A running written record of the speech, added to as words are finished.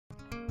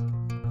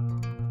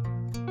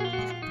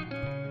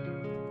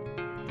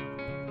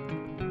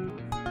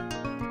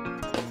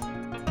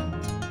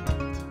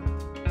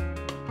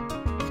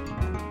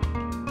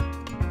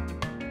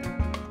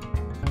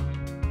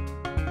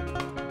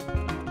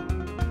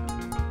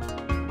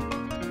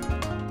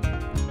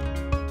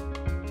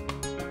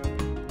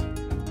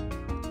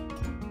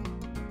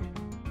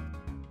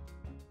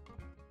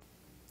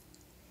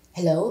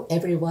Hello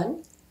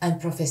everyone, I'm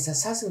Professor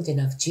Sasungin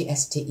of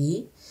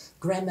GSTE,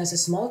 Grammar's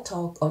Small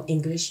Talk on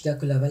English, the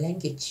Global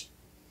Language.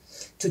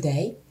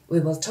 Today, we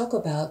will talk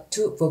about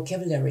two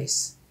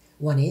vocabularies.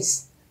 One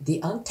is the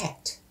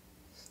untact.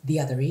 The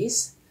other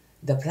is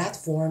the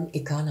platform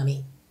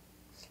economy.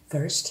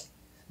 First,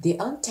 the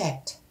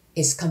untact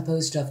is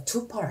composed of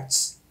two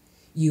parts.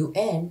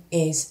 UN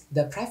is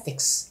the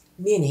prefix,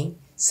 meaning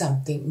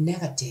something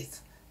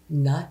negative,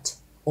 not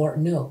or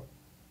no.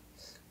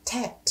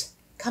 Tact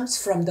comes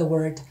from the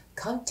word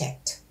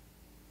contact.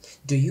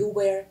 Do you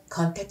wear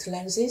contact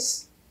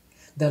lenses?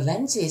 The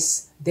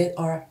lenses that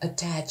are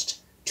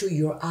attached to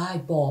your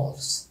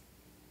eyeballs.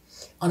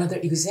 Another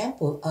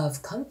example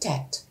of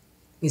contact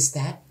is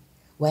that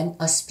when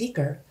a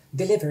speaker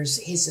delivers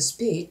his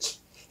speech,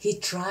 he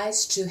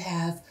tries to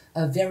have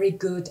a very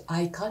good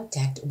eye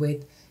contact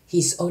with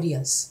his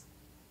audience.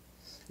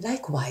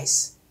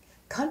 Likewise,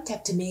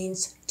 contact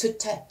means to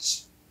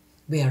touch,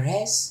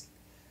 whereas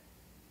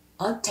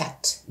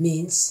untact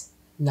means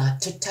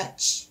not to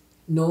touch,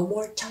 no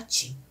more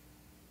touching.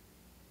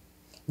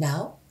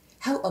 Now,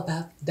 how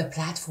about the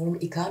platform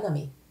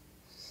economy?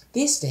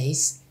 These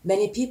days,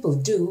 many people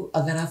do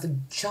a lot of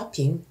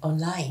shopping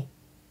online.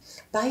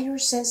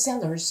 Buyers and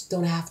sellers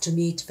don't have to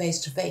meet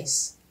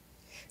face-to-face.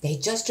 They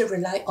just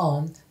rely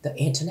on the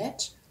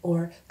internet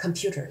or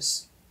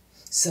computers.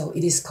 So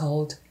it is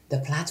called the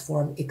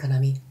platform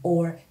economy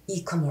or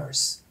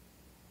e-commerce.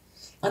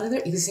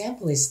 Another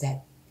example is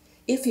that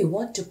if you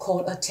want to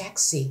call a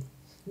taxi,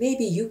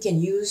 maybe you can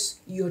use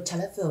your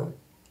telephone.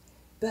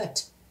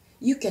 But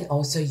you can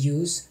also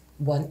use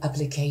one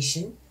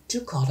application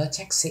to call a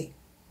taxi.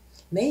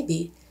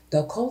 Maybe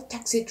the call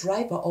taxi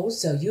driver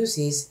also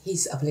uses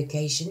his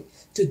application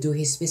to do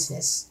his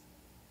business.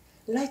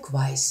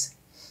 Likewise,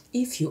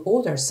 if you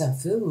order some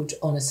food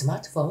on a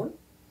smartphone,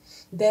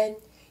 then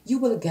you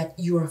will get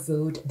your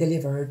food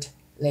delivered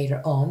later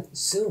on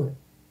soon.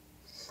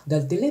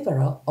 The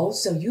deliverer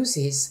also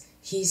uses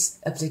his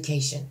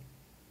application.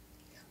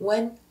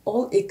 When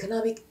all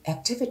economic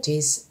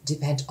activities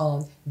depend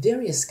on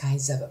various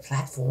kinds of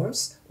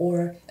platforms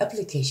or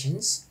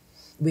applications,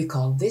 we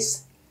call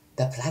this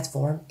the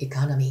platform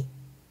economy.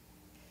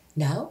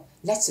 Now,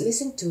 let's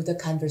listen to the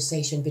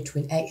conversation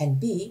between A and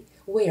B,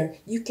 where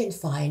you can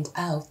find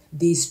out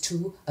these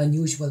two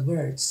unusual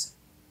words.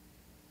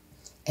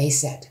 A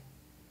said,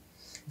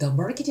 "The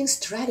marketing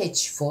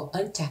strategy for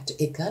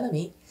untact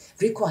economy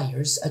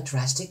requires a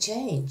drastic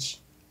change."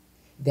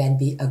 Then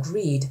B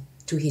agreed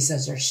to his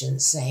assertion,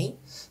 saying,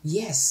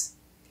 "Yes."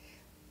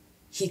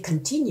 He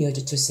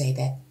continued to say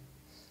that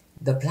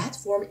the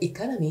platform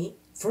economy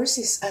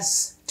forces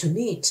us to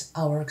meet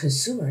our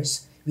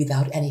consumers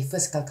without any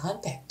physical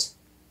contact.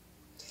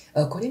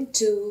 According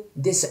to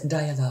this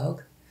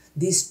dialogue,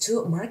 these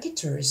two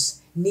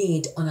marketers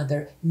need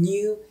another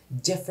new,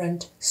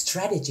 different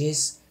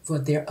strategies for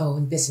their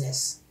own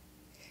business.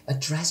 A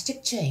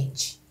drastic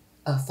change,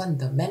 a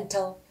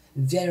fundamental,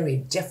 very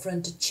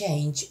different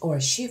change or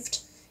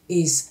shift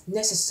is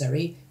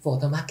necessary for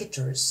the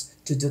marketers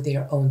to do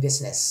their own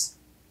business.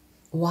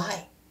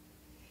 Why?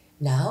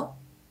 Now,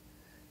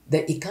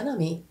 the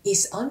economy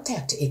is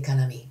untact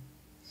economy.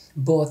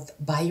 Both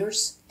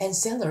buyers and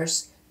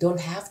sellers don't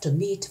have to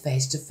meet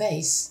face to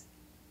face.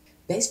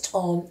 Based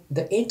on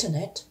the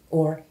internet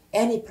or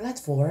any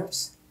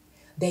platforms,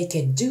 they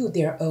can do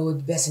their own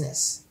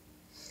business.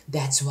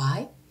 That's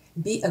why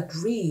B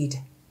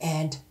agreed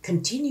and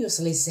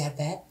continuously said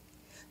that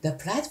the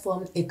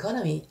platform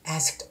economy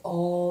asked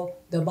all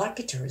the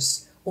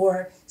marketers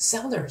or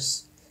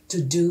sellers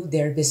to do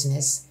their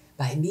business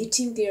by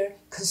meeting their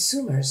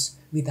consumers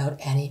without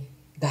any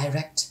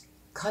direct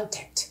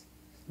contact,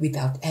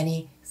 without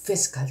any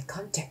physical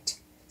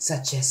contact,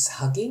 such as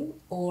hugging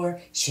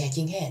or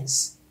shaking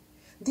hands.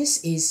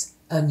 This is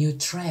a new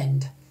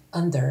trend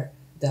under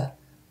the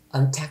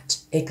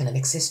untact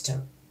economic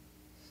system.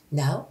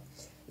 Now,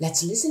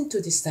 let's listen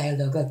to this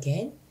dialogue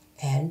again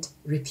and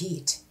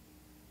repeat.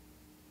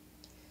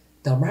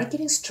 The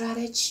marketing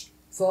strategy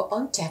for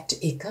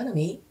untact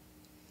economy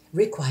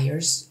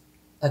requires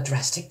a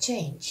drastic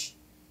change.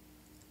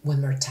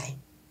 One more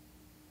time.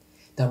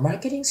 The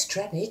marketing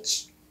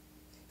strategy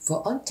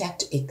for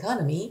untact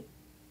economy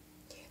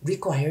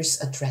requires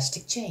a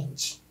drastic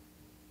change.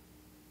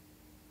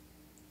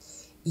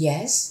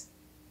 Yes,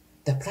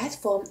 the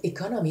platform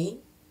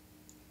economy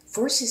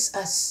forces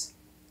us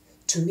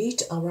to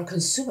meet our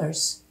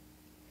consumers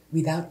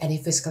without any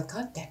physical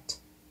contact.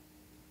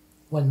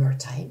 One more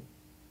time.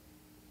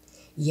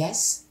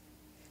 Yes,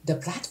 the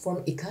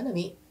platform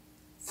economy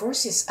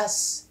forces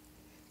us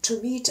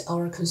to meet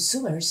our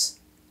consumers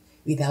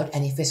without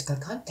any physical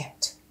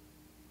contact.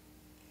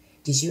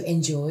 Did you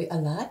enjoy a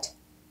lot?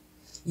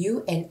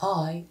 You and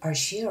I are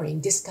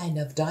sharing this kind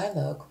of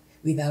dialogue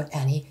without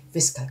any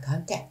physical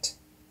contact.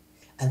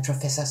 I'm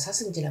Professor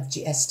Sasungin of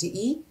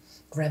GSTE,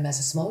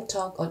 Grammar's Small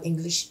Talk on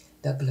English,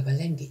 the Global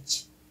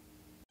Language.